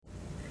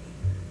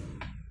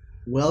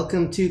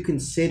Welcome to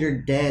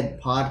Considered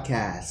Dead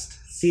podcast,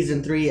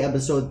 season 3,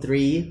 episode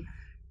 3.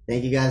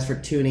 Thank you guys for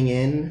tuning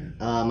in.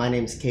 My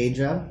name's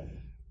Kaja,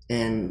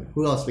 and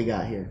who else we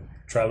got here?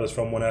 Travis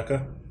from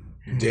Winnetka.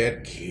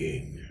 Dead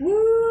King.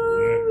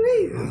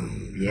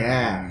 Woo!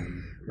 Yeah.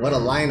 What a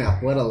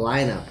lineup. What a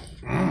lineup.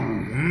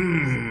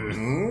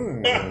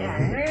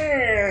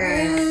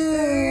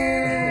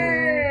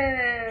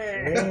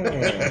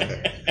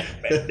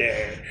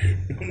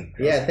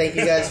 Yeah, thank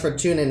you guys for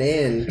tuning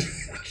in.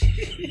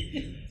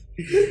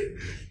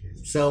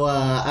 So,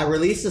 I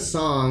released a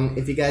song.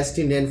 If you guys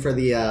tuned in for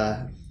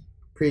the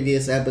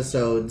previous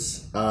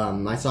episodes,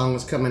 my song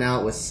was coming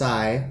out with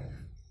Psy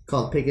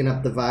called Picking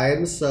Up the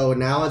Vibes. So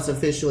now it's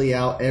officially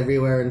out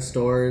everywhere in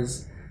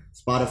stores,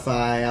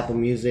 Spotify, Apple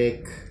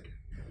Music,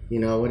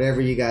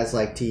 whatever you guys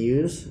like to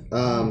use.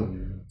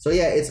 So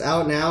yeah, it's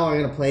out now. I'm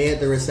going to play it.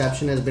 The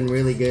reception has been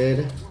really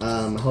good.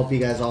 I hope you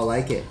guys all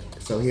like it.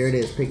 So here it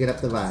is, Picking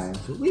Up the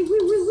Vibes. Woo, woo,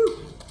 woo, woo.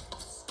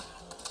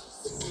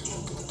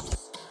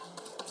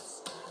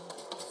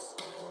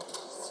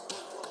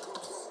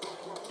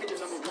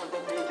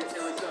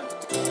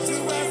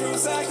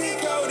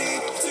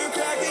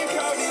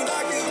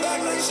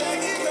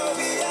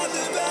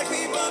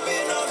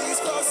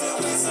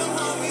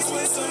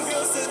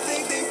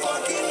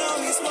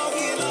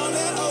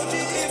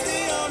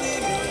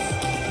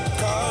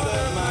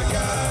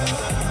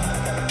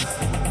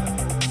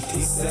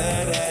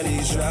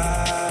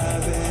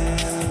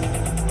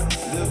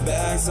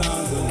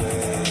 On the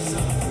way,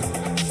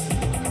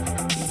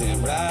 then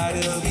right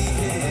it'll be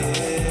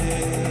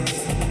here.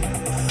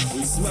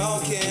 We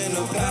smoking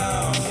a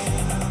pound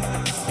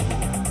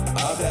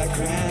of that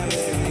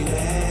cranberry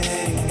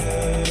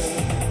linger.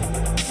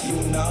 You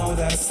know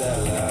that's that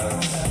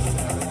love,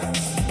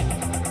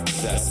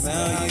 that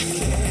smell you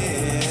can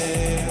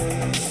hear.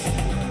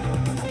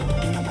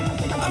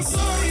 I'm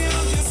sorry,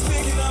 I'm just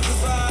picking up the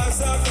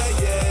vibes of that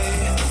day.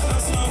 I'm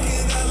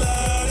smoking that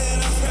loud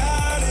and I'm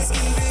proud as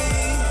can be.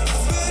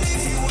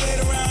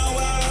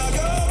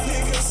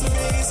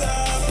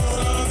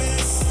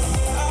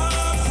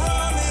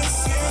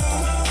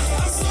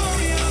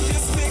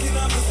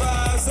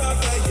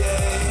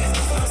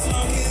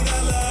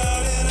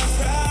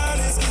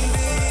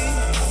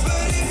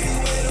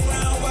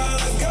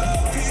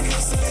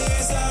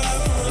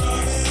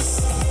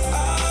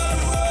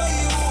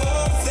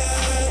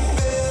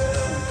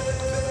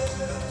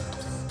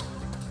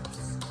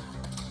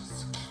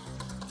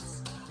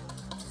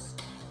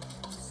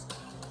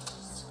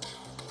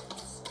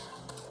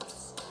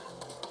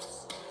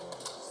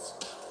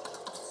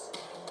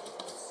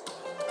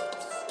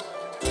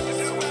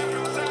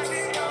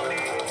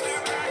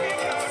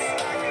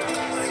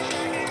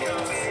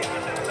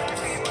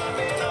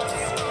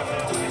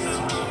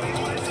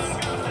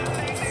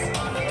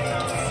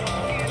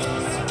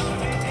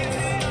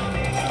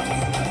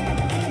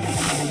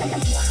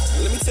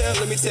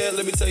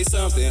 Let me tell you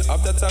something.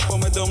 Off the top of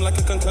my dome like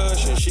a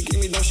concussion. She give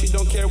me no, she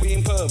don't care, we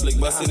in public.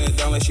 Busting it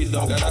down like she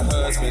don't got a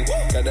husband.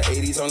 Got the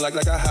 80s on like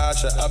a hot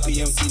shot. Up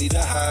PMCD,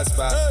 the hot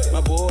spot.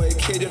 My boy,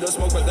 kid, you don't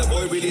smoke, but that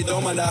boy really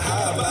don't mind the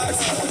hot box.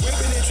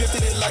 Whipping it,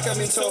 drifting it like I'm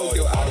in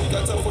Tokyo. I don't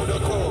got time for the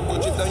cold.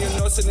 Put you down your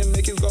nose and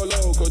make you go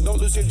loco. Don't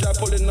lose your job,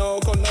 pull it no.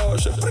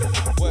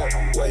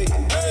 Wait,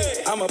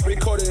 hey. I'm a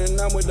pre-coded and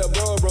I'm with the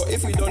bro.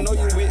 If you don't know,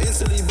 you will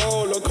instantly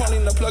roll. Or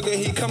calling the plug and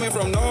he coming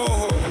from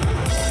no.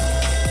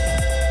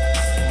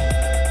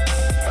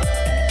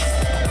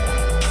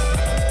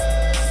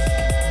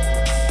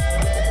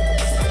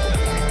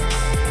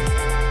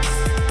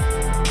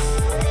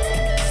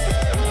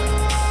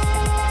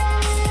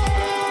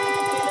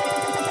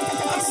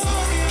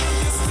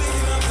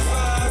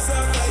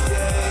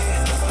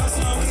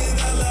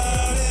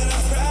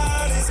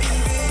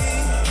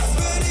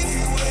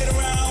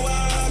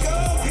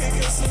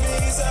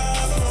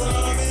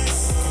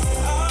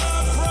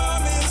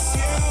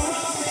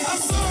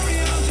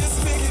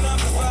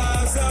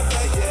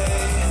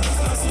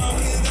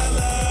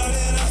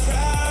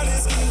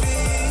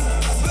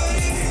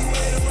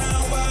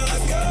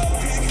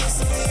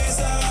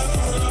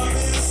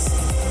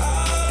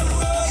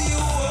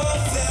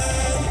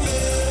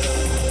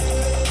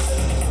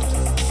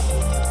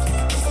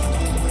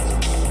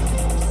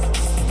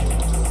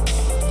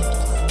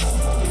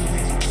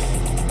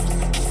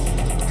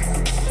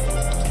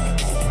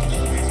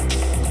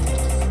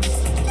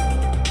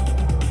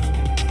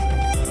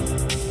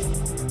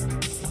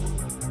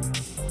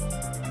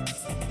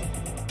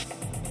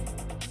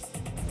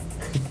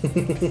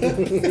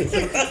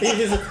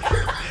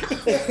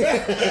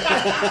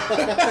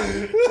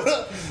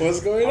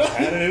 What's going on?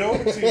 Handing it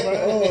over to you,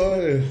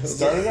 man.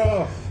 Start it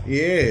off.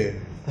 Yeah.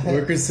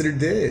 We're considered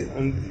dead.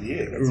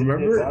 Yeah.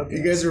 Remember?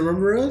 You guys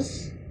remember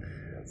us?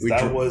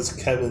 That was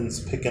Kevin's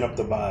Picking Up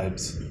the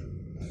Vibes.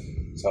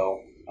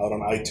 So, out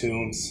on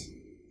iTunes,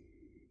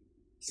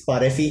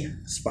 Spotify,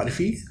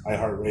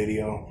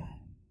 iHeartRadio,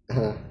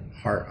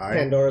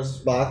 Pandora's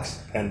Box,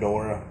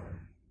 Pandora.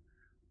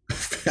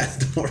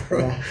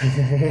 Pandora.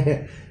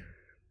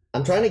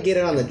 I'm trying to get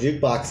it on the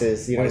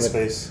jukeboxes. You know, the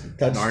MySpace,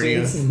 touch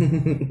Narnia.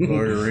 screens.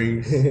 Lord of the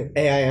Rings.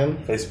 AIM.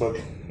 Facebook.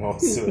 Well,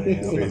 it's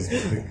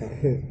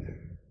Facebook.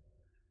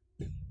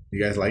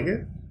 You guys like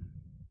it?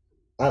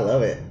 I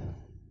love it.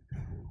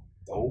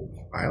 Oh.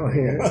 I like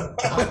it.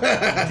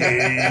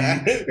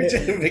 We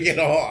just make it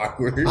all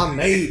awkward. I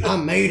made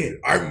it.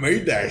 I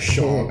made that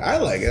song. I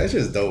like it. That's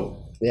just dope.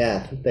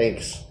 Yeah,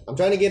 thanks. I'm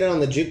trying to get it on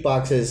the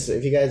jukeboxes.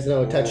 If you guys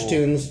know touch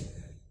tunes,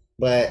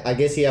 but I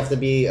guess you have to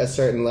be a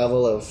certain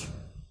level of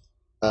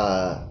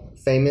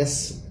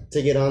famous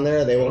to get on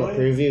there. They won't Really?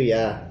 approve you.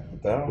 Yeah.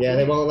 Yeah,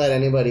 they won't let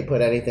anybody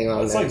put anything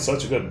on It's there. like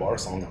such a good bar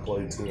song to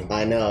play too.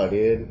 I know,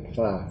 dude.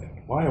 Fuck.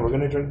 Why? We're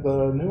gonna drink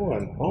the new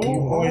one.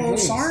 I'm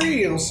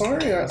sorry.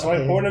 That's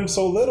why I poured him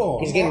so little.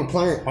 He's getting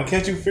plunked. Why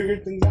can't you figure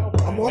things out?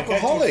 I'm Why can't you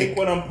alcoholic. think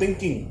what I'm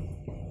thinking?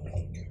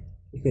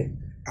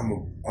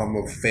 I'm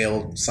a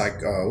failed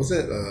psychic,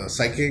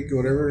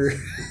 whatever.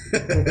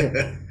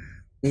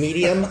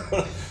 Medium.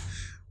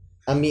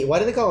 Why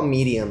do they call them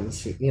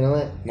mediums? You know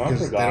that? No, I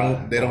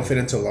forgot. They don't fit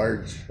into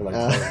large. They're like,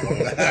 I'm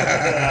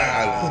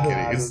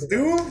just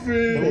kidding.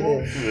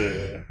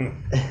 It's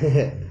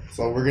stupid.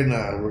 So we're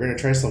gonna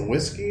try some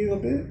whiskey a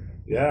bit.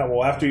 Yeah,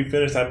 well, after you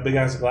finish that big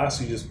ass glass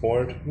you just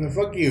poured. Man,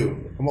 fuck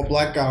you. I'm a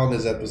black guy on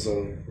this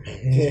episode.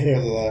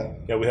 Because of that.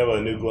 Yeah, we have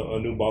a new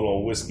bottle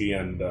of whiskey,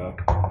 and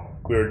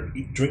we were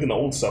drinking the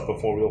old stuff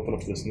before we opened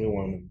up this new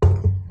one.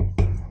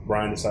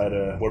 Brian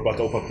decided we're about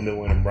to open up the new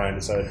one, and Brian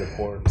decided to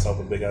pour himself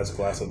a big ass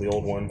glass of the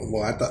old one.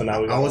 Well, I thought So now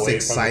we I gotta was wait for him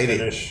to excited.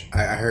 finish.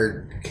 I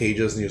heard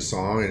Cage's new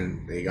song,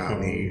 and they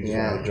got me.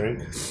 Yeah. Want a drink?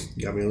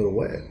 Got me a little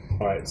wet.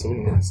 All right, so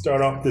we can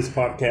start off this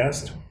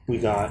podcast. We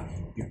got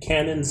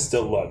Buchanan's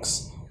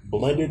Deluxe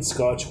blended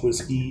Scotch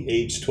whiskey,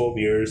 aged 12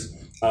 years.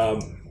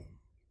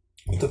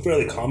 It's a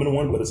fairly common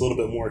one, but it's a little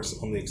bit more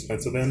on the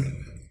expensive end.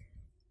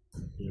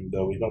 And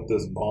we got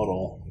this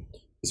bottle,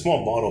 a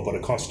small bottle, but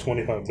it costs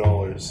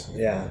 $25.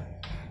 Yeah.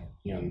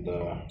 And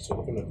so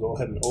we're gonna go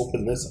ahead and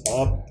open this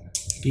up.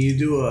 Can you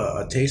do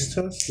a taste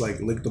test? Like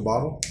lick the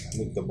bottle?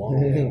 Lick the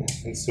bottle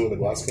and see where the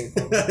glass came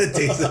from.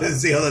 Taste it.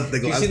 See how the Did you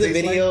glass see the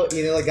tastes video?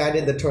 You know, the guy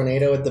did the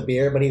tornado with the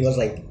beer, but he was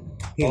like,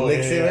 he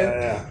licks it.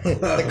 yeah.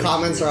 The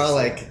comments are all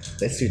like,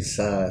 "This dude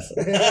sus."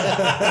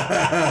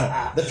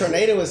 The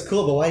tornado was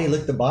cool, but why did he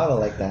lick the bottle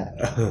like that?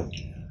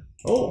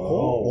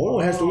 Oh,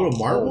 it has the little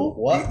marble?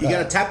 What You the-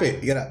 gotta tap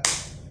it. You gotta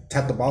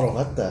tap the bottle.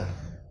 What the?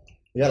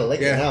 You gotta lick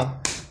Yeah. it now.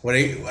 When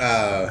they,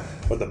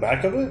 But the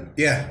back of it?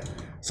 yeah.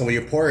 So when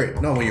you pour it,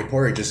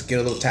 just get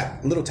a little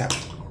tap.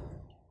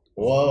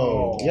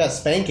 Whoa! You gotta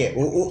spank it.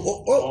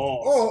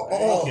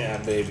 Yeah,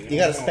 baby. You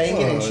gotta spank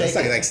it and It's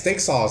shake it. like steak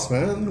sauce,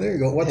 man. There you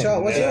go. Watch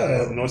out. No,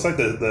 it's like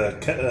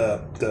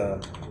the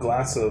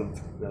glass of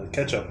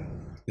ketchup.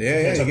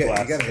 Yeah, Ketchup you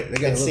glass. got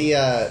it. It's the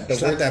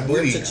Slap that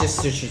booty.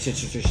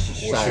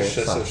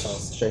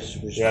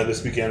 Yeah,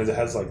 this weekend it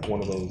has like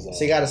one of those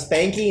So you got a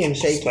spanky and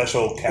shake.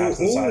 special caps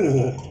inside of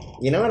it.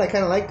 You know what? I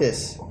kind of like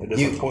this. It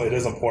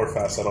doesn't pour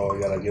fast at all.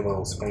 You gotta give it a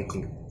little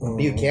spanking.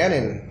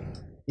 Buchanan,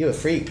 you a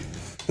freak.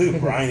 Dude,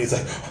 Brian, he's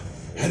like,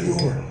 hand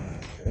it over.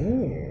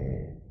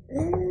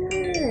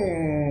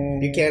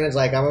 Buchanan's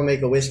like, I'm gonna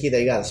make a whiskey that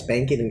you gotta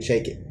spank it and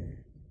shake it.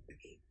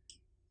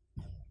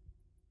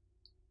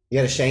 You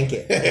gotta shank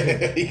it.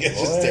 You can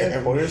just Pour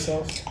terrible.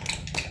 yourself.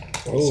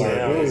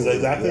 It's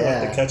exactly Yeah.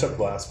 like the ketchup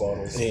glass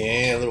bottles.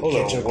 Yeah, a little Those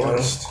are ketchup. the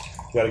worst.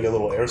 You gotta get a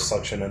little air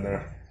suction in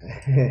there.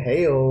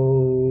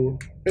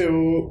 Heyo.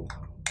 Ew.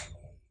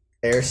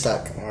 Air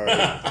suck. All right.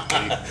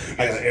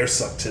 I got air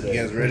suck today.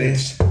 You guys ready?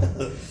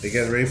 You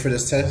guys ready for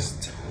this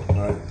test? All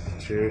right.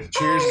 Cheers.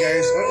 Cheers,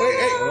 guys.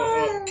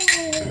 Oh,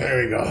 wait.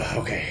 There we go.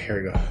 Okay,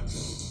 here we go.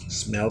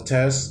 Smell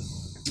test.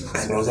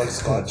 Smells like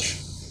scotch.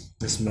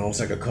 It smells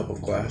like a cup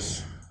of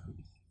glass.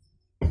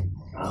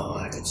 Oh,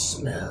 I can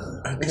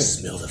smell. I can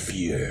smell the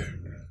fear.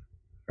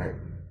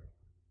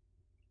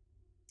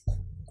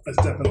 That's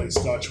definitely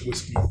Scotch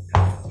whiskey.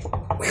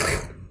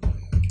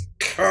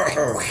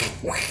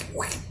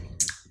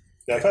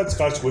 Yeah, I've had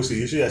Scotch whiskey.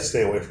 Usually I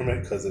stay away from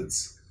it because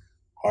it's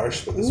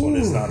harsh, but this one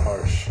is not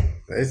harsh.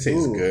 It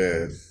tastes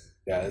good.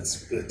 Yeah,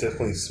 it's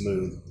definitely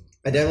smooth.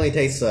 I definitely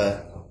taste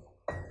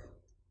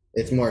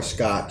it's more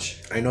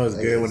scotch. I know it's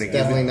good when it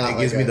definitely not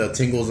gives like me a- the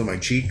tingles in my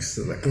cheeks.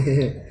 It's like,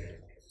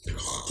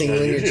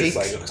 Tingle in your Usually cheeks.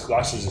 it's like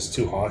Scotch is just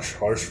too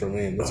harsh for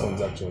me, and this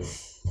one's actually.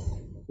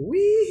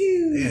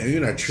 Wee-hoo. yeah,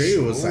 even our tree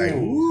was like,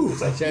 ooh,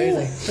 It's like, Cherry's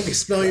like, I can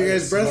smell your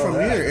guys' breath from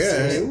Smell that. here.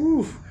 Yeah,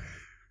 ooh.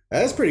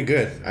 That's pretty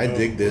good. I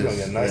dig We're gonna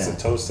this. get nice Yeah. and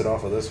toasted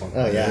off of this one.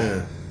 oh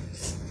yeah.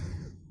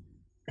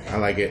 I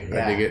like it.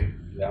 Yeah. I dig it.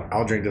 Yeah.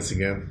 I'll drink this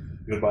again.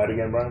 You gonna buy it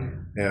again,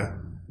 Brian? Yeah.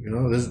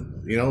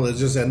 Let's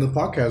just end the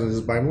podcast and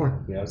just buy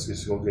more. Yeah, let's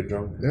just go get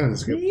drunk. Yeah,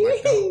 let's get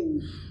blacked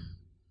out.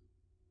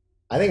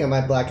 I think I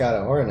might black out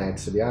at Horror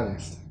Nights, to be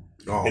honest.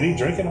 Oh. Any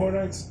drinking Horror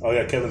Nights? Oh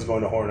yeah, Kevin's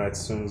going to Horror Nights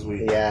as soon as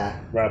we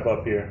Yeah. wrap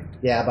up here.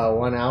 Yeah, about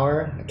 1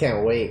 hour. I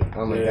can't wait.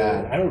 Oh my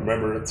Yeah, god. I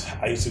remember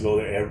I used to go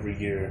there every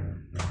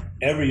year.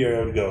 Every year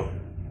I would go.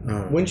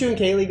 Wouldn't you and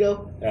Kaylee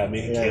go? Yeah,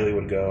 me and Yeah. Kaylee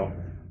would go.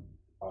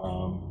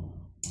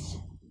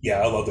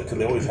 Yeah, I loved it because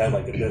they always had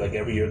like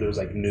every year there was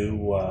like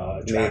new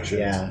attractions.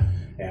 Yeah.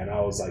 And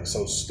I was like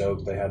so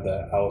stoked. They had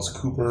the Alice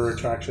Cooper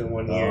attraction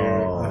one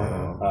year.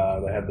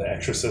 Oh. They had the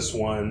Exorcist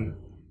one,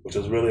 which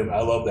was really,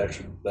 I love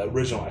the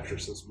original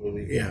Exorcist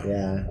movie.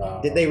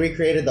 Yeah. Did they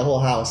recreated the whole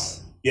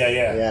house?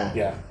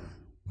 Yeah.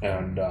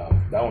 And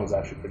that one was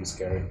actually pretty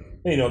scary.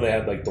 And, you know, they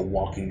had like the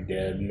Walking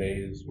Dead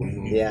maze.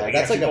 Yeah,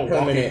 that's like a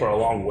permanent. Walking for a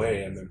long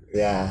way, and then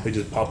they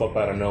just pop up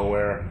out of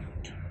nowhere.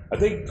 I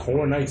think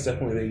Horror Nights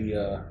definitely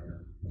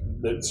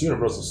it's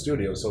Universal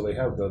Studios, so they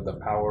have the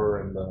power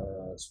and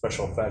the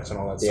special effects and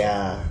all that stuff.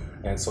 Yeah.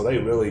 And so they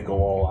really go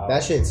all out.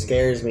 That shit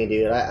scares me,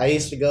 dude. I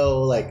used to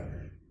go like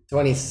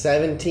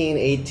 2017,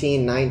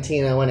 18,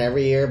 19. I went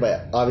every year,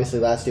 but obviously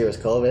last year was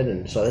COVID,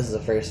 and so this is the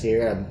first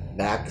year I'm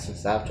back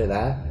since after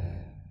that.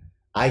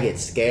 I get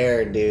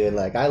scared, dude.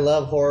 Like, I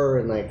love horror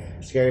and like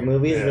scary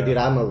movies, but dude,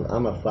 I'm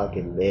a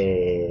fucking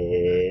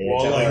bitch.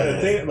 Well, like the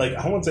thing, like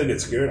I won't say I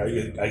get scared.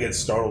 I get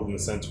startled in the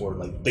sense where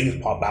like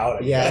things pop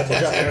out. It's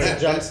a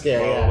jump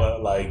scare.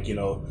 But like, you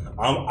know,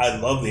 I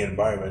love the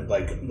environment.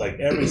 Like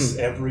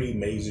every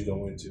maze you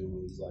go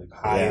into is like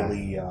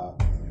highly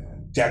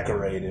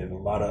decorated. A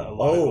lot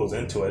goes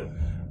into it.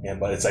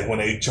 But it's like when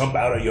they jump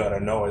out at you out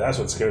of nowhere, that's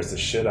what scares the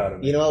shit out of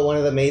me. You know what one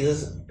of the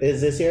mazes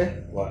is this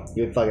year? What?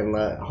 You fucking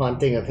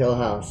Haunting of Hill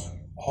House.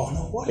 Oh,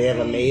 no way. They have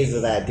a maze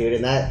of that, dude.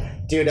 And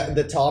that, dude,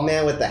 the tall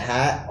man with the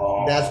hat,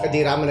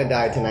 dude, I'm going to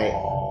die tonight.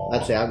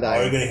 That's it, I'm dying.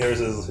 All you're going to hear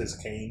is his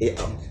cane. Yeah.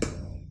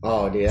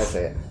 Oh, dude, that's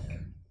it.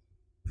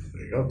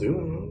 There you go,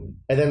 dude.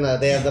 And then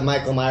they have the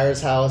Michael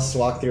Myers house,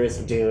 walk through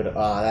it. Dude,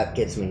 that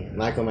gets me.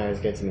 Michael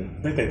Myers gets me.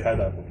 I think they've had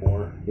that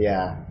before.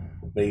 Yeah.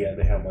 They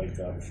have like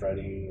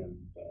Freddy and...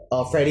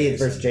 Freddy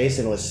versus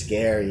Jason was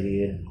scary,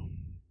 dude.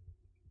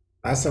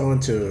 Last time I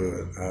went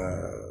to,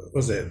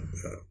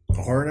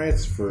 Horror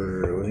Nights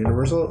for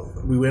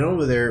Universal. We went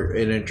over there,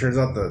 and it turns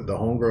out the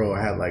homegirl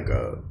had like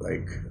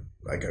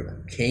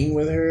a cane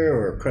with her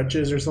or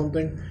crutches or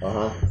something.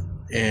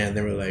 And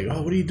they were like,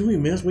 "Oh, what are you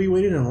doing, miss? What are you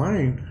waiting in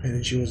line?" And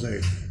then she was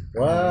like,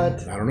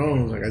 "What? I don't know."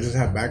 I was like, "I just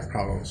have back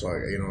problems, so I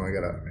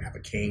gotta have a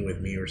cane with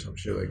me or some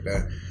shit like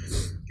that."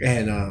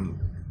 And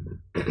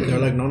they're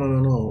like,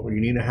 no, you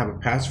need to have a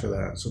pass for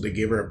that. So they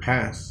gave her a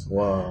pass.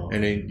 Whoa.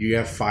 And then you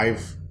have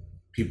 5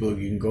 people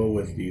you can go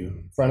with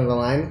you. Front of the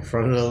line?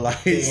 Front of the line.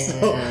 Yeah,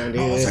 so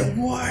dude. I was like,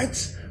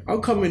 what? I'm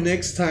coming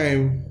next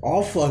time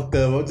all fucked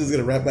up. I'm just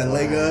going to wrap my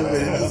leg up.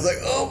 And I was like,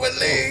 oh, my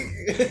leg.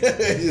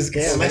 Just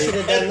I should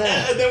have done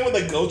that. And then when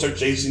the ghosts are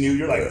chasing you,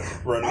 you're like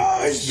running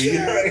full speed.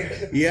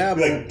 Right? Yeah.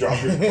 You like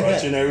drop your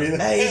crutch and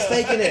everything. Hey, he's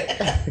faking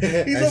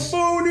it. He's a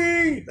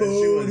phony. That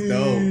shit was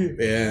dope.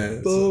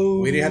 Yeah. So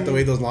we didn't have to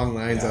wait those long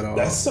lines at all.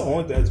 That's the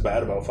only thing that's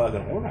bad about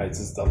fucking Horror Nights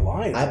is the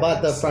line. I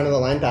bought the front of the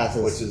line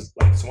passes. Which is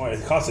like smart.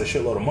 It costs a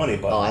shitload of money,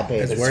 but I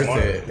paid. It's worth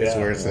smart. it. It's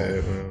worth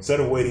it. Instead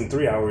of waiting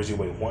 3 hours, you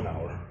wait 1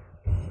 hour.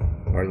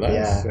 Or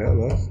less. Yeah,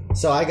 less.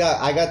 So I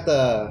got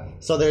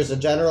so there's a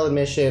general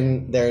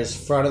admission, there's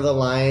front of the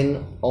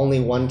line only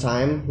one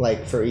time,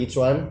 like for each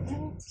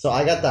one. So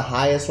I got the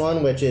highest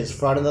one, which is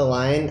front of the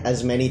line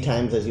as many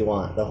times as you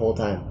want the whole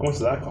time. How much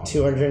does that cost?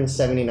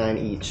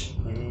 $279 each.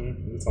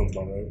 That sounds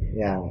about right.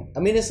 Yeah. I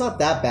mean, it's not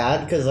that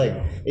bad because like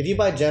if you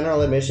buy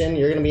general admission,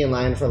 you're gonna be in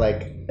line for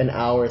like an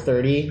hour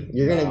 30.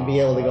 You're gonna be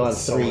able to go on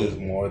 3.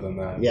 More than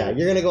that. Yeah,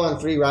 you're gonna go on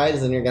 3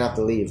 rides, and you're gonna have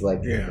to leave.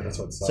 Like, that's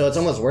what sucks. So it's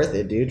almost worth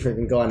it, dude.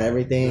 Freaking go on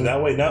everything. And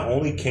that way, not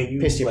only can you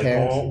like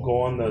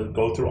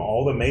go through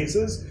all the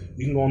mazes,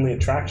 you can go on the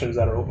attractions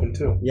that are open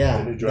too.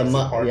 Yeah, the Jurassic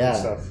Park and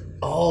stuff.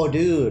 Oh,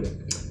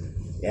 dude.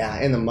 Yeah,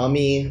 and the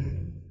Mummy.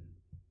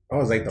 I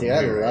was like the dude,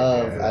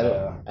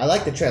 Mummy. I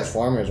like the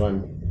Transformers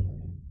one.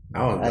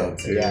 I want that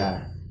too.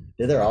 Yeah,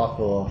 dude, they're all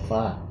cool.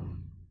 Fuck.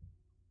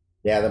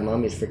 Yeah, the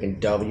Mummy's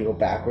freaking dope. You go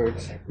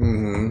backwards. I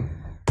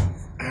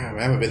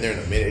haven't been there in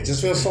a minute. It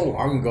just feels so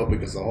long ago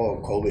because of the whole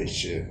COVID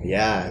shit.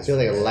 Yeah, it feels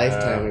like a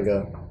lifetime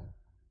ago.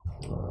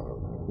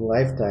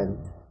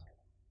 Lifetime.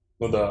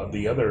 Well,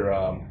 the other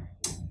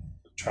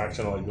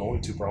attraction I like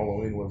going to for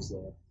Halloween was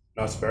the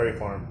Knott's Berry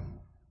Farm.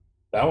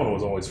 That one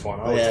was always fun.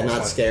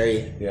 Not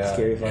scary. Yeah,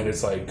 scary fun. And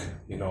it's like,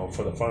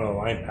 for the front of the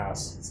line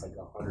pass, it's like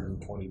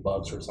 $120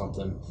 or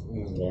something.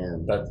 Yeah.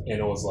 And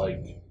it was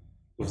like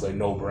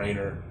no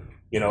brainer.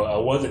 It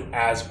wasn't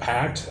as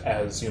packed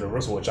as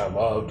Universal, which I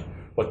loved,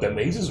 but the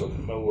mazes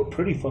were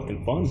pretty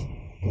fucking fun.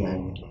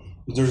 Mm.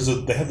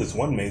 They have this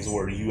one maze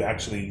where they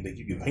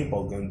give you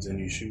paintball guns and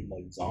you shoot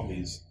like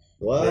zombies.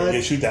 What?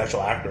 You shoot the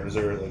actual actors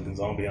or like the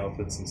zombie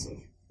outfits and stuff.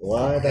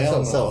 What? That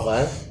sounds so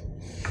fun.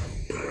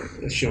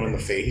 Shoot in the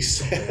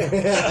face.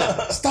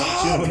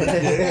 Stop!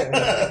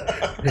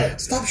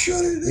 Stop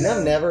shooting! You know,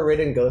 I've never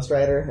ridden Ghost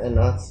Rider and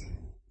Knott's.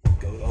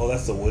 Oh,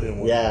 that's the wooden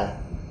one. Yeah.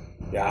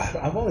 Yeah,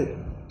 I've only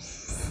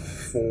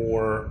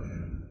for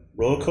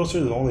roller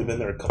coasters. I've only been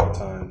there a couple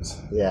times.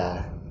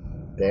 Yeah.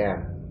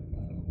 Damn.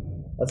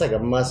 That's like a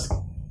must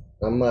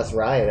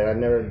ride, and I've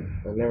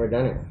never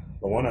done it.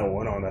 The one I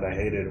went on that I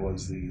hated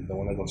was the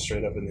one that goes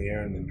straight up in the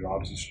air and then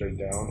drops you straight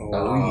down.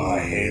 Oh, I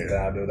hate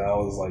that, dude. That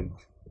was like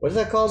What's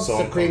that called? So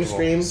Supreme uncomfortable,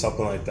 Scream?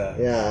 something like that.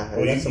 Yeah.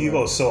 Well, you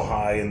go so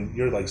high, and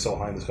you're like so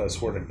high in the sky. I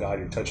swear to God,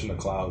 you're touching the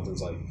clouds.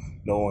 It's like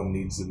no one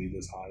needs to be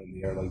this high in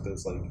the air like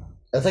this. Like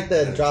That's like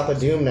the drop of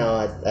doom now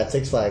at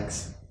Six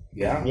Flags.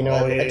 yeah, You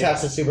know,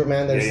 attached to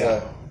Superman, there's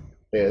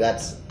dude,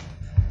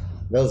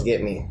 those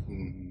get me.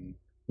 Mm-hmm.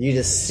 You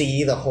just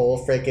see the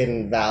whole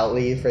freaking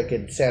valley,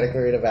 freaking Santa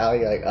Clarita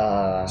Valley, you're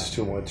like, It's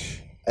too much.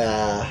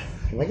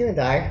 am I gonna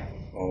die?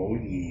 Oh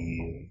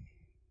yeah.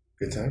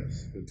 Good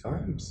times. Good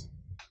times.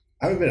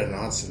 I haven't been a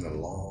nonce in a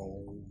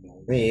long.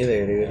 Me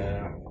either, dude.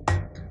 Yeah.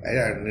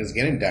 And it's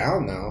getting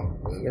down now.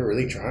 They're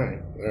really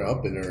trying. They're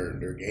up in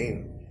their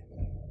game.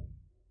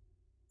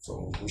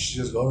 So we should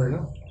just go right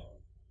now.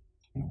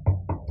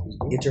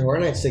 Get your Horror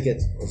Nights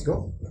tickets. Let's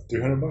go.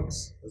 $300.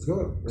 Let's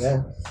go.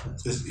 Yeah.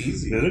 It's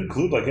easy. Did it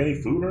include like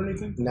any food or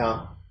anything?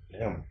 No.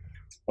 Damn.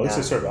 At least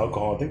they serve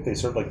alcohol. I think they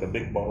serve like the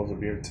big bottles of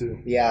beer too.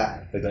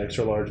 Yeah. Like the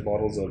extra large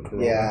bottles of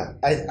Corona. Yeah.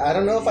 I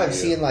don't know if I've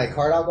seen like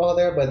hard alcohol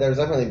there, but there's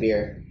definitely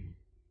beer.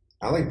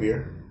 I like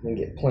beer. And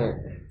get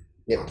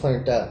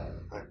plurned up.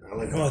 I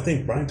like. No, I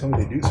think Brian told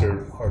me they do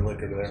serve hard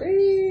liquor there.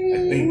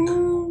 I think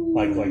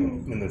like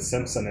in the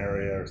Simpson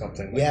area or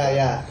something. Like that.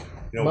 Yeah.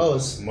 You know,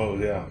 Moe's,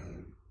 yeah.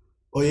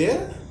 Oh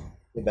yeah.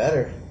 you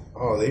better.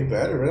 Oh, they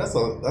better. That's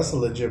a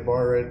legit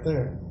bar right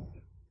there.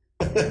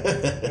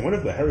 I wonder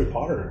if the Harry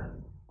Potter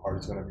part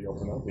is going to be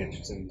open up. Be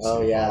interesting. To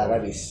Oh see. yeah,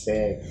 that'd be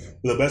sick.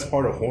 The best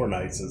part of Horror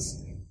Nights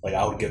is like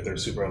I would get there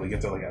super early.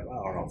 Get there like at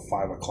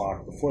 5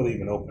 o'clock before they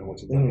even open,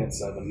 which is like at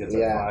 7. Get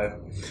there at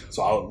 5.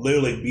 So I would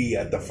literally be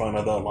at the front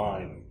of the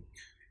line.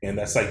 And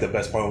that's like the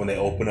best part when they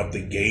open up the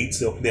gates.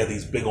 They have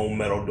these big old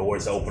metal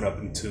doors that open up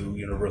into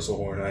Universal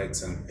Horror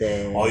Nights,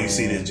 and all you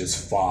see is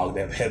just fog. They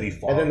have heavy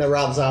fog. And then the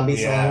Rob Zombie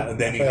song. Yeah, and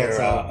then you hear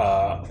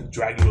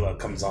Dracula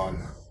comes on.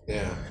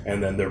 Yeah.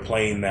 And then they're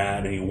playing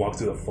that, and you walk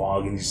through the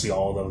fog, and you see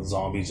all the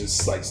zombies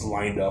just like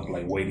lined up,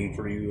 like waiting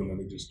for you, and then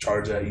they just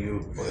charge at you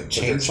with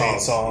their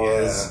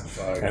chainsaws,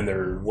 Yeah. and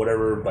their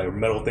whatever like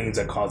metal things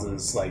that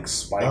causes like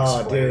spikes.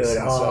 Oh, dude. and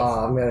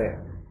stuff.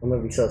 I'm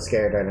gonna be so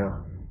scared right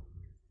now.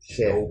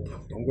 Shit. Nope.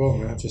 Don't go,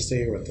 man. Just stay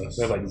here with us.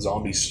 They're like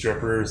zombie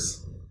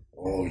strippers.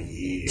 Oh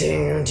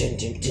yeah.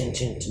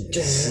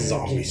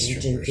 Zombie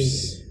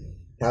strippers.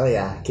 Hell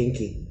yeah,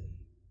 kinky.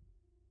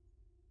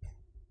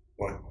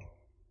 What?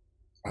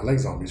 I like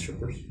zombie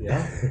strippers.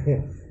 Yeah,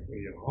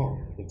 Oh,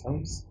 good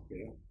times.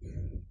 yeah.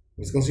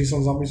 Let's go see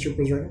some zombie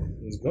strippers right now.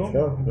 Let's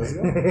go. Let's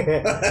go.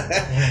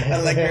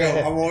 I like.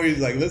 I'm always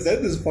like, let's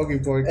end this fucking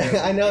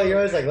podcast. I know you're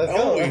always like, let's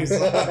go. Always. All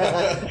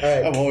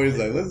right. I'm always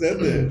like, let's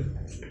end it.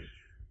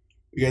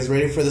 You guys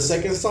ready for the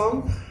second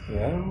song?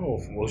 Yeah,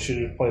 we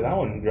should play that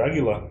one,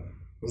 Dracula.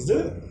 Let's do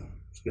it.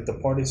 Let's get the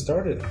party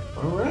started.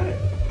 All right.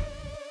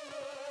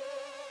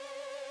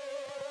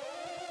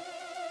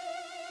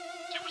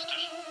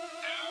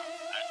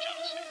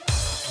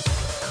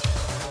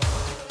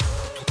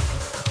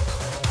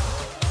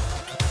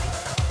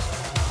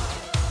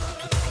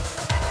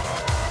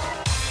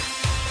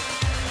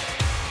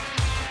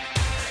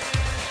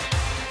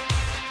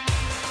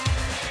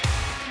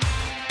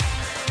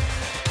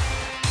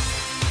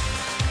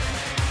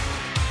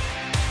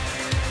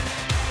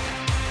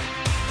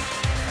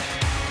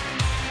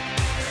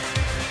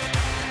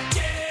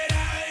 Get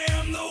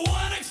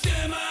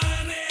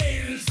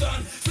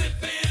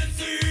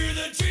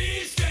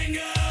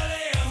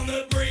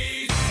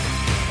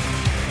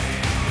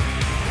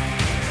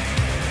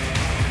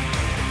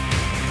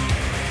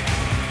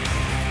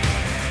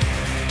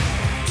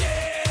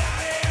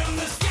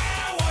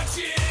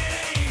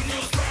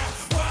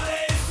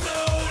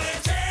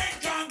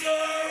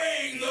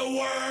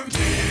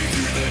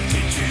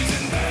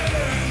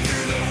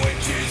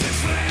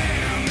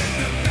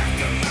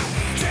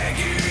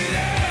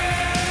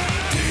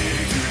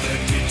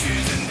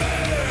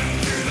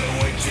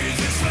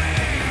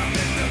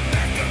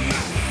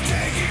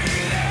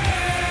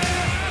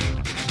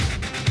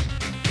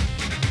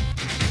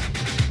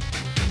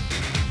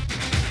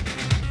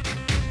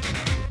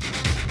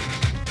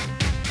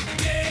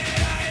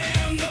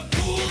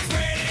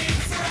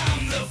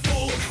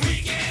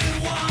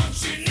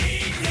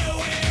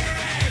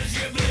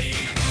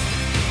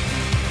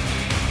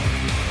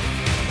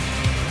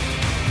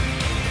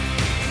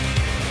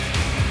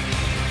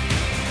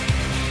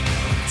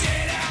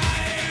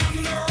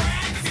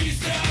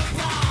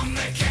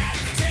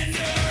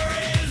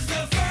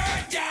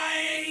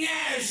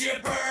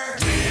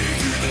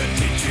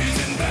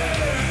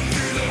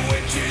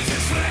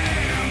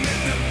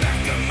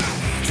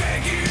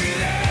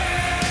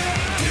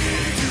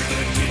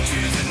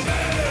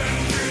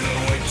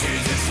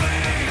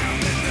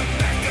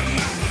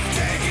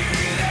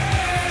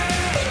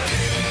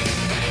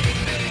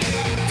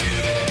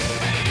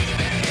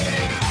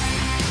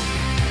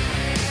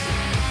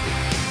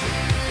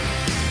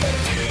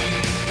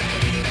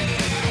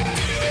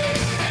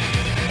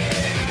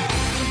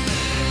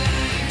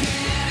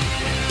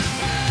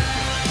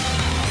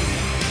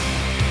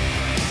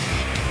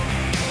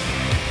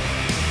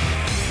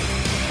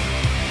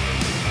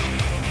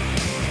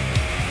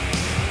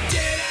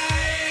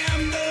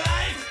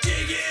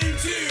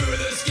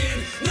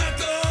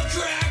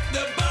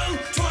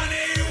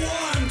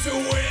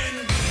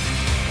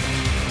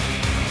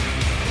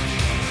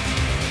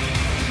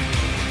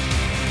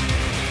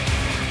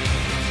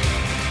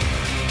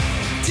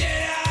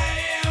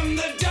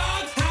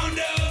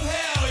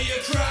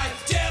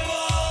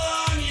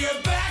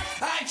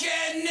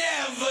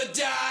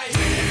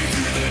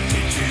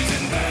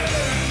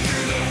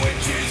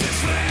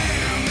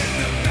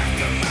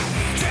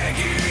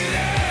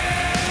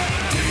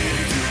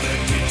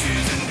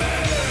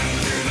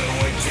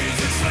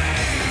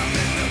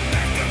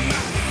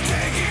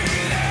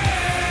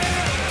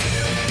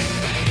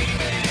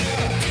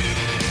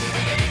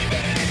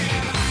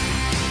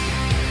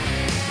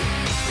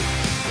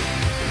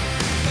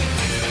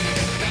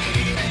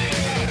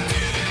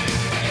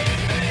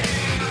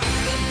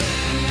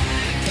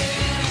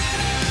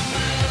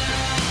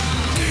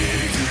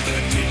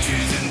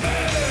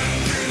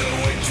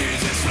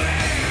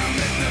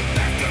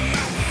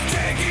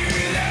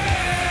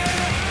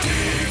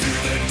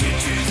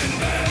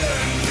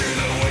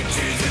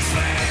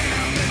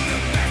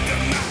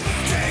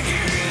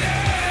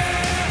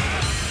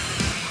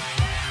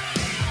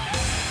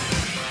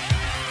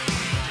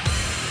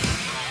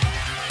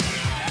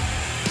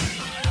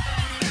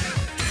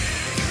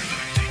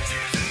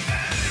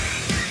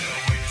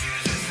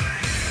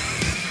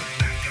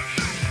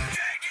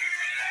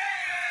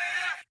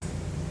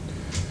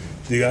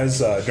Do you guys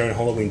during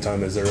Halloween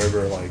time? Is there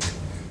ever like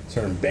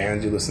certain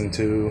bands you listen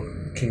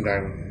to? King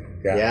Diamond.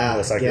 Yeah,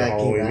 that's like yeah, your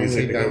Halloween King music.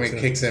 King to go Diamond to?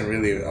 kicks in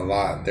really a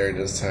lot during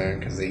this time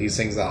because he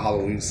sings that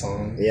Halloween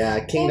song. Yeah,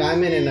 King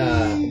Diamond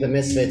and the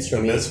Misfits for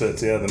The me.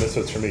 Misfits, yeah, the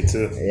Misfits for me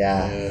too.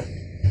 Yeah.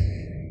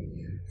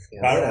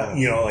 I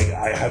don't, like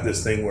I have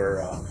this thing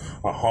where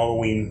on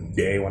Halloween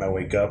day when I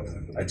wake up,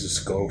 I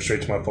just go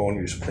straight to my phone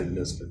and just play the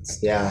Misfits.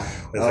 Yeah.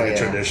 It's like a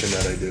tradition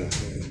that I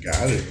do.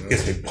 Got it.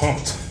 Gets me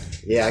pumped.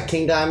 Yeah,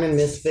 King Diamond,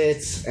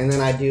 Misfits, and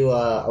then I do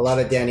a lot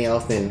of Danny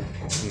Elfman,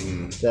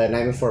 the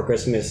Night Before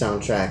Christmas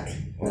soundtrack.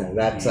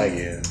 That's like,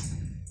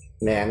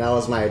 man, that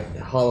was my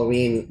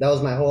Halloween. That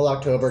was my whole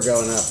October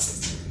growing up.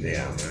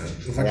 Yeah, man.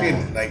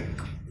 Fucking like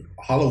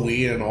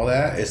Halloween and all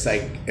that. It's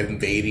like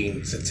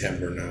invading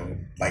September now.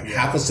 Like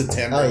half of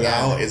September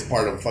now is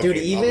part of fucking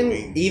Dude,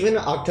 Halloween. even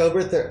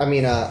August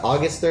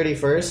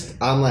 31st,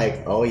 I'm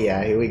like, oh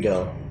yeah, here we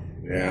go.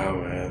 Yeah,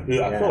 man.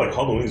 Dude, I feel like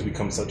Halloween's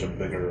become such a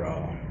bigger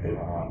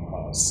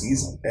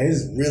season.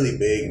 It's really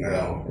big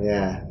now.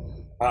 Yeah.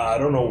 I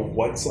don't know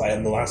what's like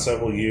in the last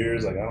several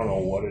years. Like I don't know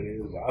what it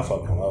is. I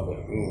fucking love it.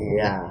 Mm-hmm.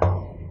 Yeah.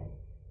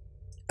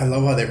 I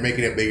love how they're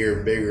making it bigger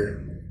and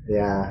bigger.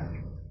 Yeah.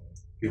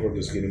 People are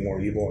just getting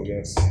more evil, I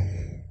guess.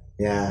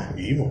 Yeah.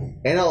 Evil.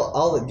 And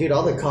all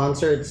the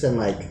concerts and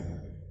like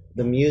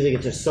the music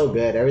is just so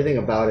good. Everything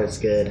about it's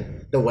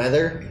good. The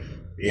weather.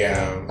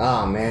 Yeah.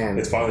 Oh man.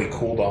 It's finally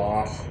cooled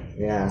off.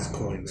 Yeah. It's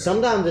cooling down.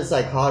 Sometimes it's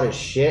like hot as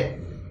shit,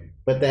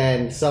 but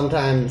then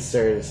sometimes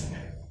there's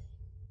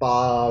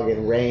fog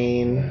and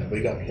rain.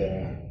 We got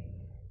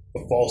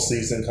the fall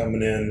season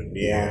coming in.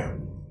 Yeah.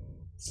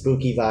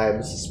 Spooky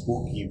vibes.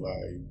 Spooky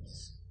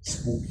vibes.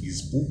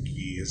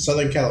 Spooky.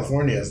 Southern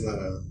California is not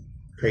a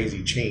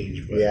crazy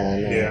change, but Yeah, I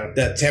know. Yeah.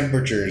 the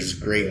temperature is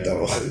great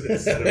though.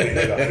 Instead of being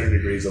like 100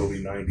 degrees, it'll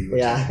be 90. Which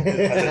Yeah.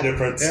 That's a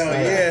difference. Hell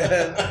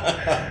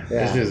yeah.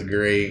 Yeah. It's just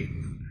great.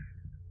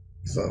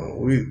 So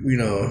we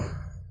know,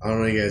 I don't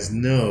know if you guys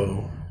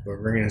know, but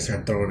we're gonna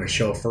start throwing a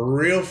show for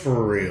real.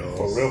 For real,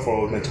 for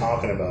what we've been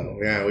talking about.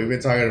 Yeah, we've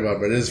been talking about,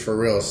 but it is for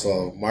real.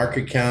 So mark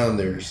your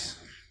calendars,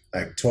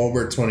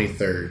 October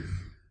 23rd.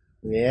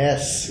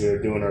 Yes.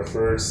 We're doing our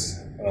first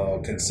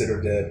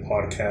Consider Dead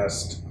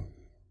podcast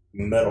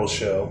metal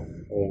show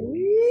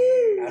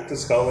at the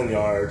Skull and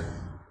Yard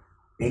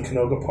in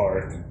Canoga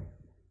Park.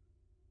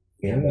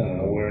 And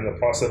we're in the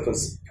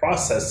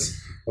process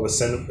of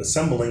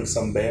assembling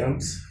some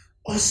bands.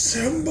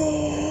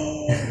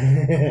 Assemble!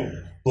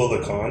 Blow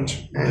the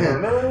conch.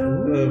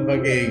 The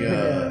fucking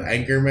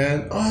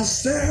Anchorman.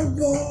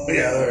 Assemble!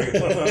 Yeah, there we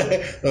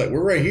go. Like,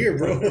 we're right here,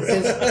 bro.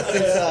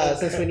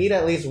 Since we need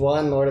at least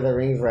one Lord of the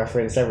Rings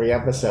reference every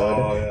episode,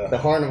 Oh, yeah. the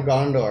Horn of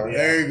Gondor.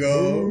 There you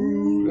go.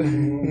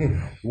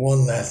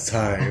 One last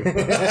time. Like,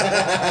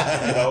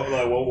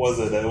 what was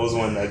it? It was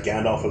when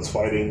Gandalf was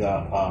fighting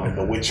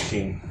the Witch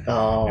King.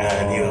 Oh.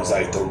 And he was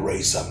like, the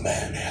race of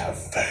men have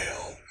failed.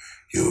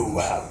 You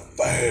have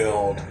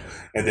failed.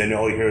 And then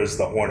all you hear is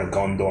the Horn of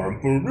Gondor.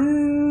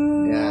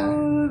 Yeah.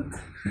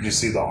 You just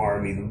see the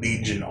army, the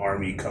Legion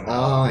army coming Oh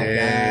up. my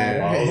Yeah.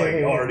 god. I was like,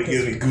 it already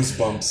gives me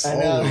goosebumps. I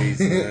know. Always,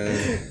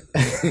 man.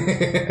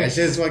 That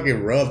shit's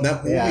fucking rough.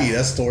 That movie, Yeah.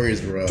 that story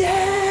is rough.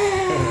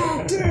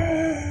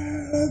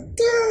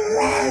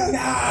 Right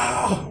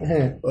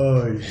now.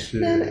 Oh,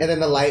 shit. And then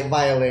the light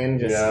violin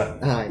just. Yeah.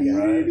 Oh my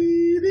god.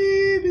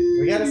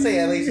 We gotta say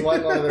at least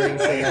one Lord of the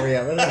Rings thing every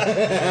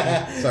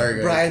episode. Sorry,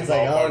 guys. Brian's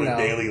like, All oh part of no.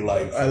 daily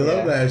life. I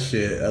love that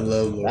shit. I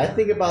love I that.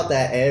 think about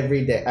that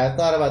every day. I've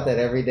thought about that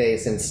every day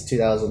since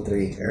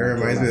 2003. It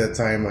reminds me of that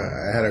time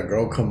I had a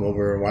girl come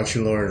over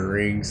watching Lord of the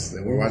Rings.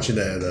 And we're watching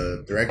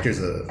the director's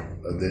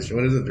edition.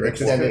 What is it?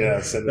 Director's Extended.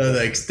 Yeah, so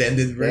The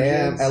extended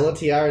Yeah, version.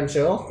 LOTR and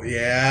chill.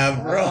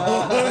 Yeah, bro.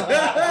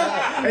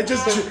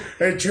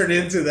 It turned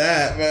into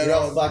that, man. You're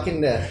all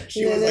fucking dead.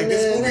 She was like,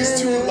 this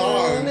movie's too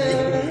long.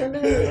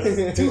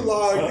 Too long.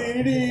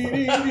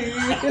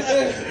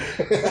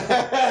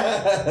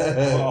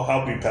 I'll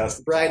help you pass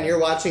the Brian, you're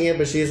watching it,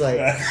 but she's like,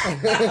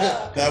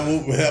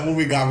 That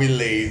movie got me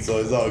laid, so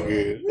it's all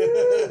good.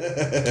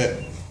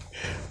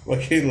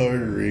 Fucking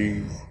Lord of the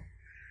Rings.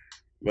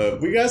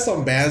 But we got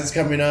some bands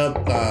coming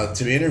up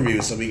to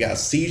interview. So we got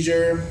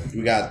Seizure,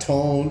 we got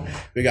Tone,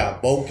 we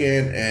got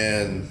Vulcan,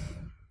 and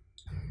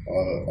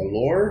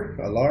Alar,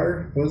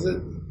 what was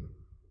it?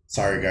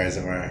 Sorry guys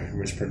if I I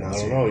mispronounced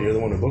don't it. know. You're the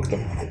one who booked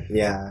them.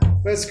 yeah.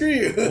 But screw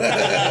you.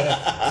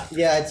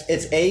 Yeah,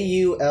 it's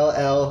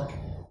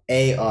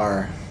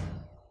AULLAR.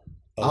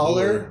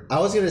 Owler? I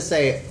was gonna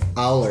say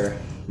Owler.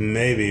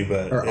 Maybe,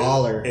 but Or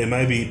Aller. It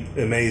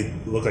may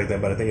look like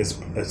that, but I think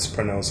it's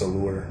pronounced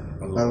Allure.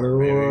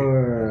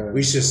 Allure.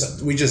 we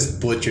just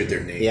butchered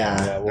their name. Yeah.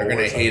 Yeah, They're we'll gonna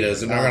work on hate it. us.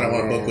 They're not gonna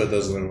want to book with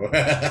us anymore.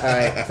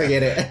 Alright,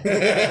 forget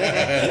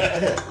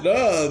it.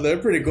 No, they're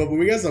pretty cool. But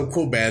we got some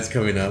cool bands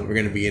coming up. We're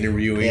gonna be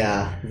interviewing.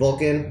 Yeah.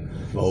 Vulcan.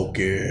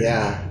 Okay.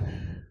 Yeah.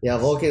 Yeah,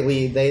 Vulcan,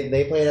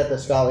 they played at the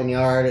Scotland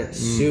Yard.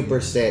 Super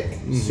sick.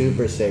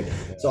 Super sick.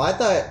 So I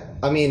thought,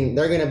 I mean,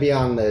 they're going to be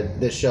on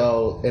the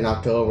show in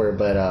October,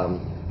 but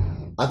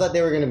I thought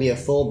they were gonna be a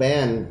full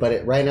band,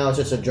 but right now it's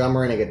just a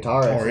drummer and a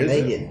guitarist. And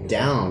they get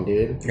down,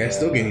 dude. Yeah,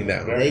 still getting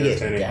down. They get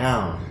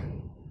down.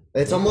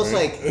 It's almost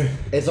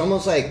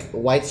like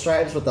White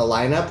Stripes with the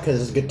lineup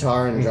because it's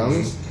guitar and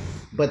drums,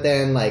 but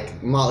then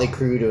like Motley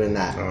Crue doing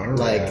that,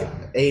 like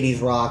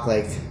 80s rock,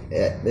 like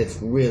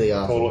it's really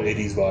awesome. Total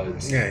 80s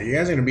vibes. Yeah, you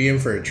guys are gonna be in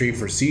for a treat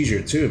for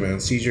Seizure too, man.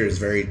 Seizure is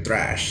very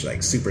thrash,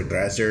 like super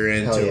thrash. They're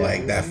into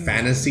like that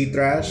fantasy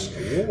thrash,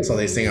 so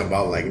they sing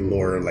about like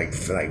lore, like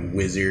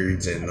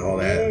wizards and all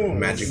that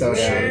magical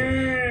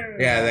shit.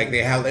 Yeah, like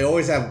they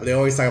always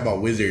talk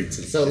about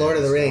wizards. So Lord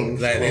of the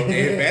Rings. Like,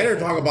 they better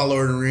talk about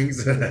Lord of the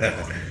Rings.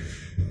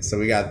 So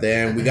we got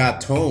them. We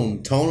got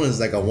Tone. Tone is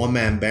like a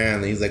one-man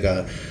band. He's like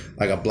a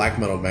black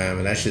metal band,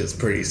 and that shit is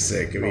pretty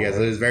sick. If you guys,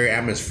 it's very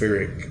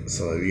atmospheric.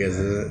 So if you guys,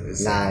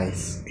 it's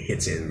nice.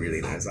 Hits it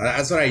really nice.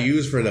 That's what I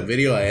used for the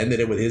video. I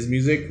ended it with his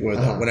music when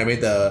I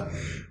made the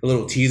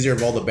little teaser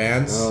of all the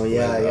bands. Oh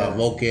yeah, with,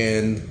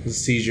 Vulcan,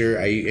 Seizure.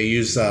 I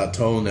used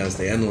Tone as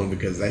the end one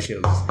because that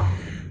shit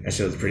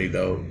was pretty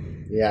dope.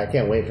 Yeah, I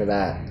can't wait for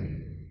that.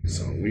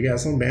 So we got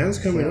some bands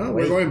coming up.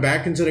 We're going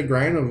back into the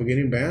grind of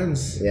getting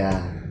bands.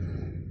 Yeah.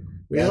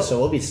 So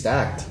we'll be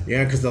stacked.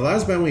 Yeah, because the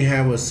last band we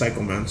had was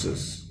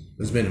Psychomantis.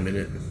 It's been a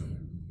minute.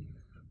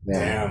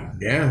 Damn.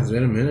 Yeah, it's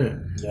been a minute.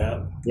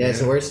 Yeah.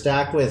 So we're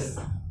stacked with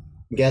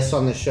guests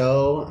on the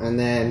show, and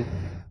then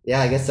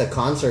I guess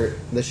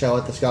the show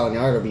at the Scotland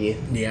Yard will be.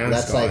 Yeah,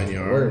 that's Scotland like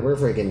Yard. we're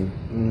freaking.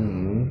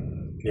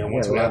 Yeah,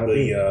 once we have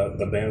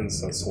the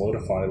bands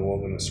solidified, we're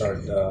going to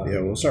start.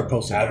 We'll start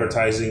posting,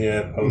 advertising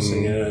it,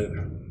 posting it.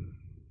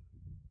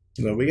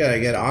 No, we gotta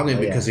get on it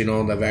because the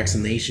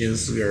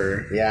vaccinations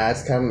are. Yeah,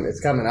 it's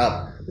coming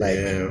up. Like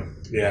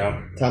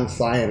time's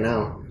flying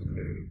now.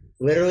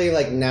 Literally,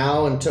 like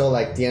now until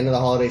like the end of the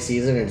holiday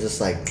season, it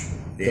just like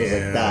goes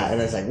like that,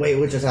 and it's like, wait,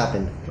 what just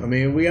happened? I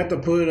mean, we have to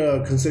put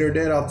Consider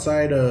Dead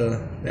outside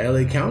the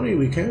LA County.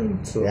 We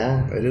can, so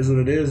it is what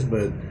it is.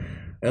 But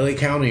LA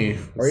County,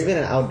 or even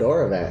an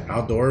outdoor event.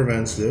 Outdoor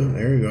events too.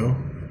 There you go.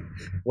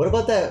 What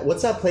about that?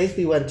 What's that place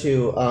we went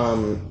to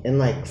in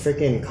like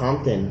freaking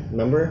Compton?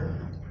 Remember?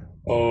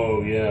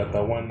 Oh yeah,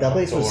 that one. That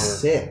place was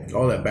sick.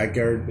 Oh, that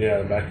backyard.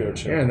 Yeah, the backyard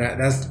show. Yeah, and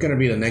that's gonna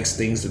be the next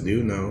things to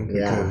do now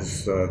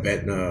because a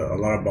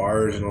lot of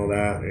bars and all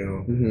that.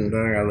 Then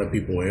I gotta let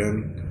people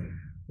in.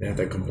 They have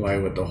to comply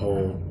with the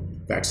whole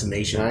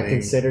vaccination thing.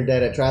 Consider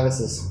Dead at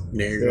Travis's.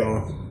 There you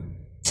go.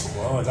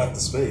 Well, I got the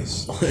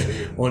space.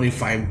 Only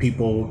 5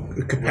 people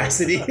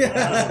capacity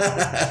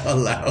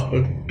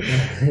allowed.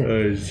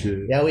 Oh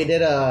shit. Yeah, we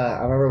did.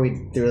 I remember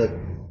we threw a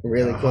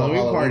really cool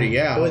Halloween party.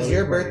 Yeah, it was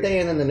your birthday,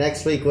 and then the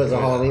next week was a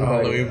Halloween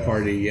party. Halloween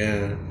party.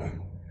 Yeah.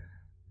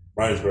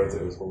 Ryan's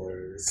birthday was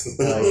hilarious.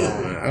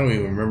 I don't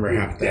even remember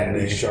half that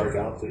day. Shark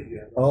outfit.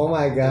 Yeah. Oh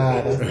my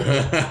god.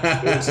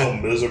 It was so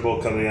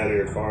miserable coming out of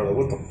your car. Like,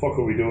 what the fuck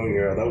are we doing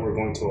here? I thought we were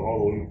going to a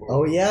Halloween party.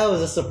 Oh yeah, it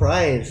was a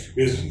surprise.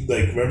 It was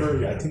like,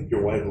 remember? I think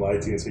your wife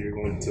lied to you and said you're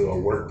going to a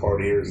work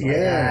party or something.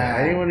 Yeah,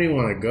 I didn't even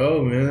want to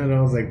go, man. And I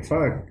was like,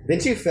 fuck.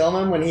 Didn't you film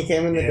him when he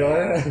came in the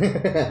door?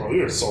 Bro, we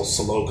were so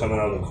slow coming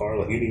out of the car.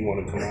 Like, you didn't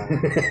want to come out.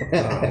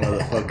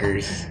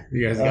 Motherfuckers.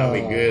 You guys got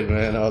me good,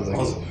 man. I was like,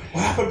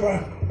 what happened, bro?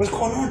 What's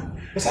going on?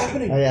 What's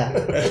happening? Oh yeah.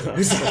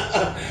 Who's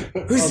that? I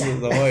was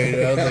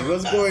like,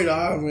 what's going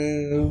on,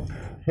 man?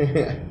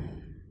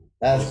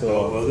 That's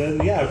cool. Well,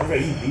 then, I forgot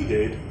you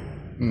DJ'd.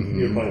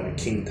 You were playing like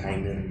King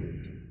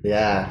Diamond.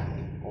 Yeah.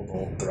 All the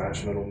old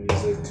thrash metal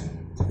music.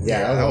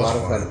 Yeah, that was a lot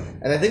of fun.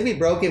 And I think we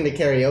broke into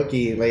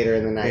karaoke later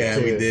in the night,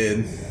 too. Yeah, we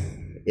did.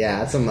 Yeah,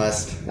 that's a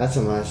must.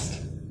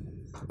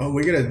 Oh,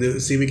 we're going to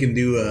see if we can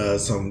do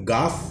some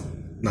goth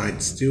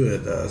nights, too,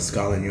 at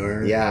Scotland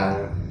Yard.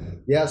 Yeah.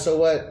 Yeah, so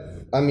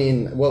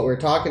what we're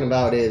talking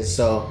about is,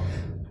 so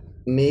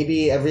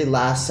maybe every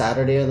last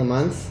Saturday of the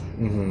month.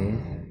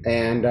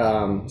 And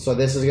so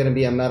this is going to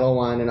be a metal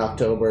one in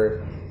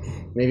October.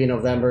 Maybe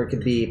November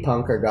could be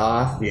punk or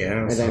goth. Yeah.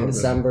 And then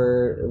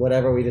December,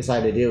 whatever we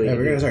decide to do. Yeah,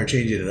 we're going to start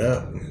changing it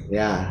up.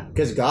 Yeah.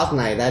 Because goth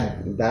night,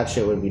 that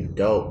shit would be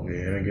dope.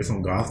 Yeah, get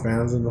some goth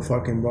bands in the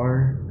fucking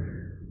bar.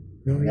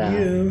 Oh,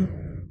 yeah.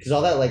 Because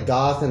all that like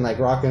goth and like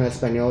rock and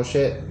Espanol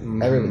shit,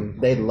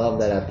 they'd love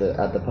that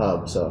at the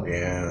pub. So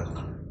yeah.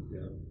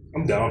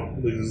 I'm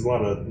down. There's a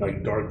lot of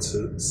like dark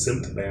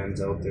synth bands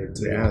out there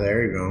too. Yeah,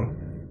 there you go.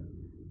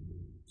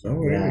 So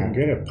we're gonna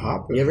get it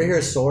popping. You ever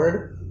hear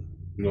Sword?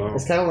 No.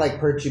 It's kind of like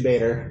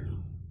Perturbator.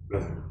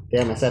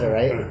 Damn, I said it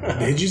right.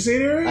 Did you say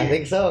that right? I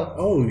think so.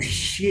 Oh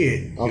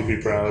shit! You'd be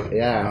proud.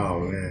 Yeah. Oh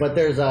man. But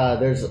there's I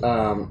don't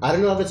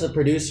know if it's a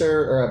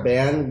producer or a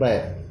band,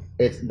 but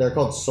they're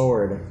called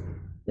Sword,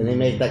 and they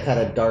make that kind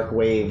of dark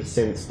wave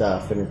synth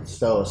stuff, and it's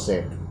so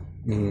sick.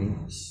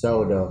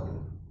 So dope.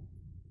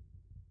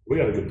 We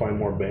gotta find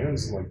more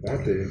bands like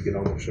that to get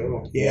on the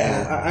show.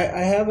 Yeah, I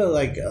have a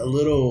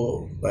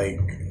little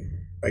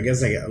I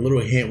guess like a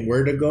little hint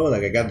where to go.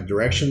 Like I got the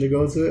direction to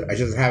go to it. I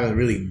just haven't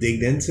really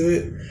digged into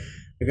it.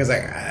 Because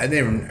I've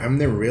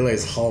never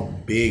realized how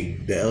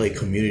big the LA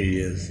community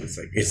is.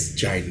 It's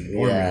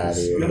ginormous. Yeah,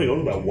 dude. You gotta go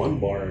to that one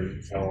bar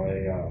in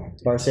LA.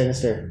 Bar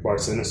Sinister. Bar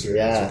Sinister.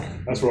 Yeah.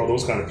 That's where all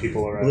those kind of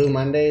people are at. Blue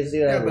Mondays,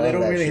 dude. Yeah, I but love they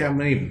don't that really shit. have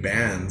many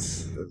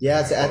bands. Yeah,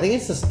 I think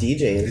it's just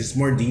DJs. It's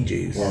more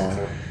DJs.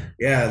 Yeah.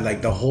 Yeah,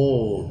 like the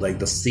whole, like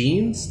the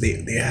scenes,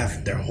 they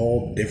have their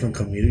whole different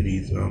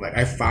communities. You know? Like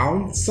I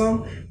found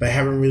some, but I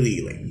haven't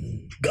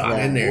really got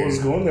in there. I was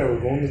going there. We're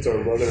going with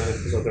our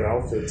leather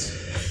outfits.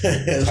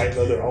 Tight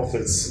leather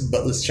outfits.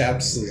 Buttless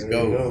chaps, let's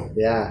There you go.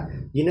 Yeah.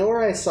 You know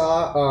where I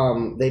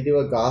saw they do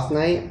a goth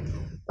night?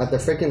 At the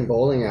freaking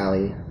bowling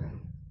alley.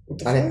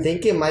 And I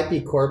think it might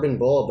be Corbin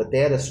Bowl, but they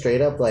had a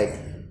straight up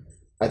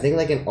I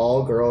think an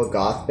all girl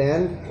goth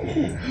band.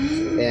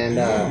 And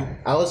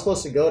I was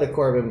supposed to go to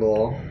Corbin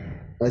Bowl.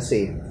 Let's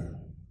see.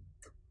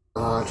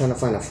 I'm trying to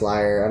find a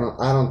flyer.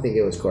 I don't think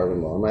it was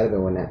Corbin Bowl. It might have been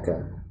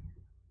Winnetka.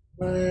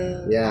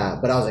 Yeah,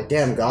 but I was like,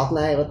 damn, goth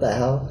night? What the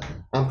hell?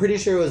 I'm pretty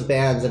sure it was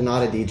bands and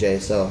not a DJ,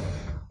 so.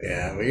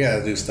 Yeah, we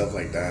gotta do stuff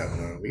like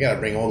that. We gotta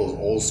bring all those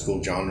old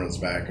school genres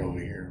back over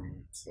here.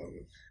 So,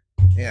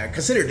 yeah,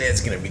 Consider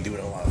Dead's gonna be doing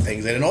a lot of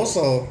things, and then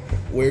also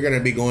we're gonna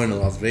be going to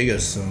Las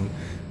Vegas soon,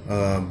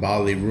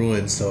 Bodily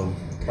Ruin. So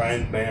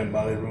Brian Band,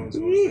 Bali Ruins,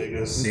 Las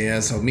Vegas. yeah,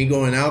 so me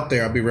going out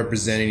there, I'll be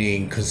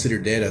representing Consider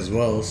Dead as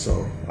well.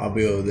 So I'll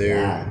be over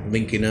there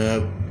linking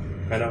up.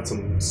 Hand out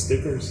some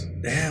stickers.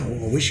 Yeah,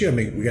 well, we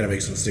gotta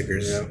make some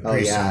stickers. Yeah. Oh,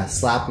 yeah.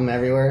 Slap them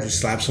everywhere. Just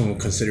slap some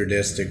Consider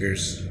Dead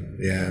stickers.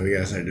 Yeah, we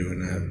gotta start doing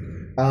that.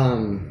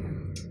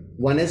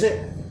 When is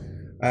it?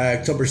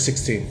 October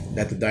 16th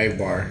at the Dive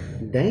Bar.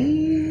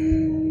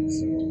 Dang.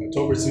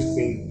 October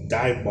 16th,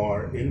 Dive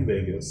Bar in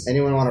Vegas.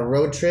 Anyone want a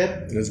road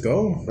trip? Let's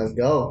go. Let's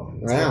go.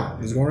 Right now.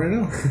 Let's go right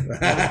now.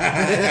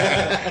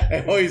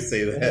 I always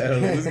say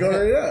that. Let's go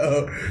right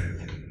now.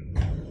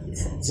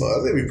 So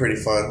that's gonna be pretty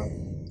fun.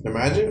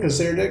 Imagine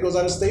Consider Dead goes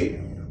out of state,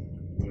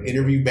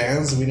 interview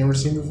bands that we never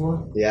seen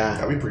before. Yeah.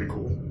 That'd be pretty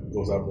cool.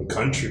 Goes out of the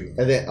country.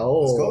 Let's Let's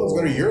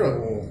go to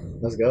Europe.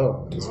 Let's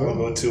go. Let's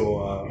go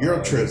to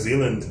Europe trip. New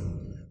Zealand.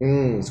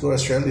 Let's go to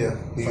Australia.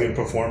 You can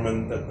perform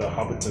at the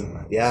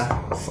Hobbiton.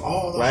 Yeah.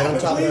 Oh, Right on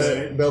top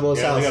of Bilbo's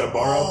Yeah, house. they got a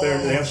bar out there.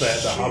 They have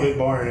the Hobbit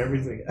bar and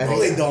everything. I No,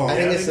 think, they don't. I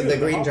think Yeah, it's they the do.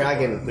 Green The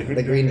Dragon. Green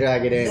The Green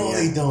Dragon Inn. No, yeah.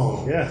 they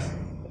don't. Yeah.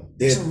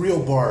 It's a real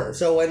bar.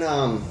 So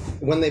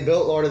when they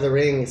built Lord of the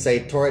Rings,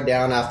 they tore it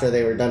down after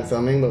they were done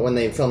filming. But when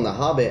they filmed The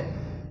Hobbit,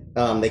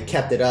 they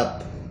kept it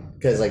up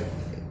because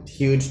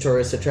huge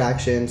tourist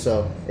attraction.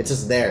 So it's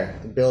just there,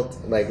 built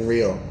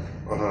real.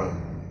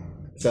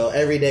 So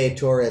everyday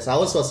tourists. I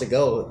was supposed to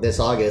go this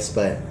August,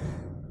 but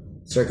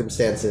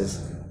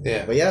circumstances.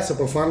 Yeah. But yeah, so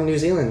perform in New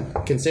Zealand.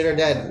 Consider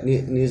Dead,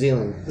 New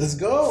Zealand. Let's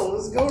go.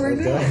 Let's go right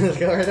now. Let's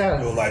go right now.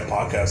 Do a live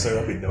podcast there.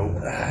 That'd be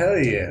dope. Hell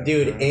yeah.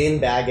 Dude, in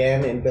Bag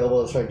End, in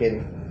Bilbo's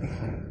freaking.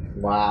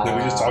 Wow. Then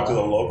we just talk to the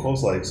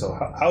locals, so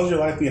how's your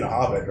life being a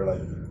hobbit? They're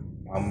like,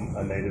 I'm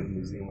a native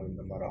New Zealand,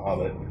 I'm not a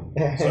hobbit.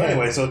 So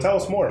anyway, so tell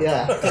us more.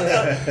 Yeah.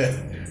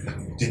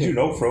 Did you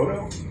know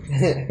Frodo?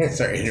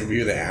 Start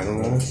interview the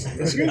animals.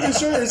 Excuse me,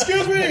 sir.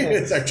 Excuse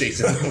me. Start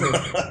chasing them.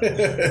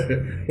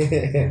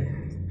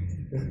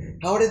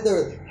 How did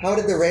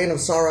the reign of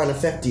Sauron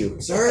affect you,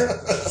 sir?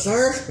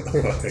 Sir?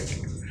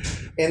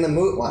 In the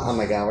movie. Oh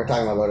my God, we're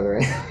talking about Lord of the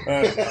Rings.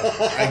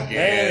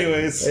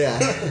 Anyways, Yeah.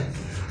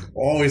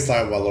 Always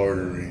talk about Lord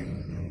of the Rings.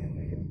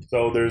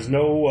 so there's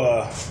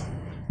no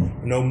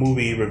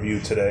movie review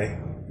today.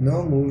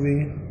 No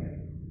movie.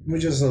 We're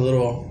just a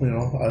little,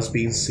 us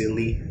being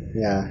silly,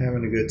 Yeah.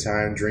 having a good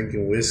time,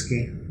 drinking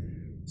whiskey.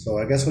 So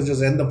I guess we'll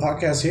just end the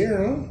podcast here,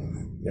 huh?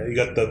 Yeah, you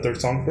got the third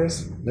song for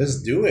us?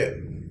 Let's do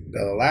it.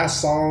 The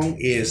last song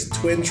is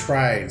Twin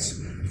Trides,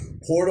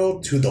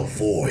 Portal to the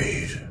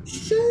Void.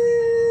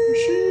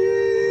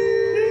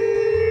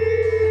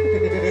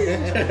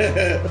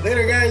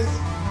 Later, guys.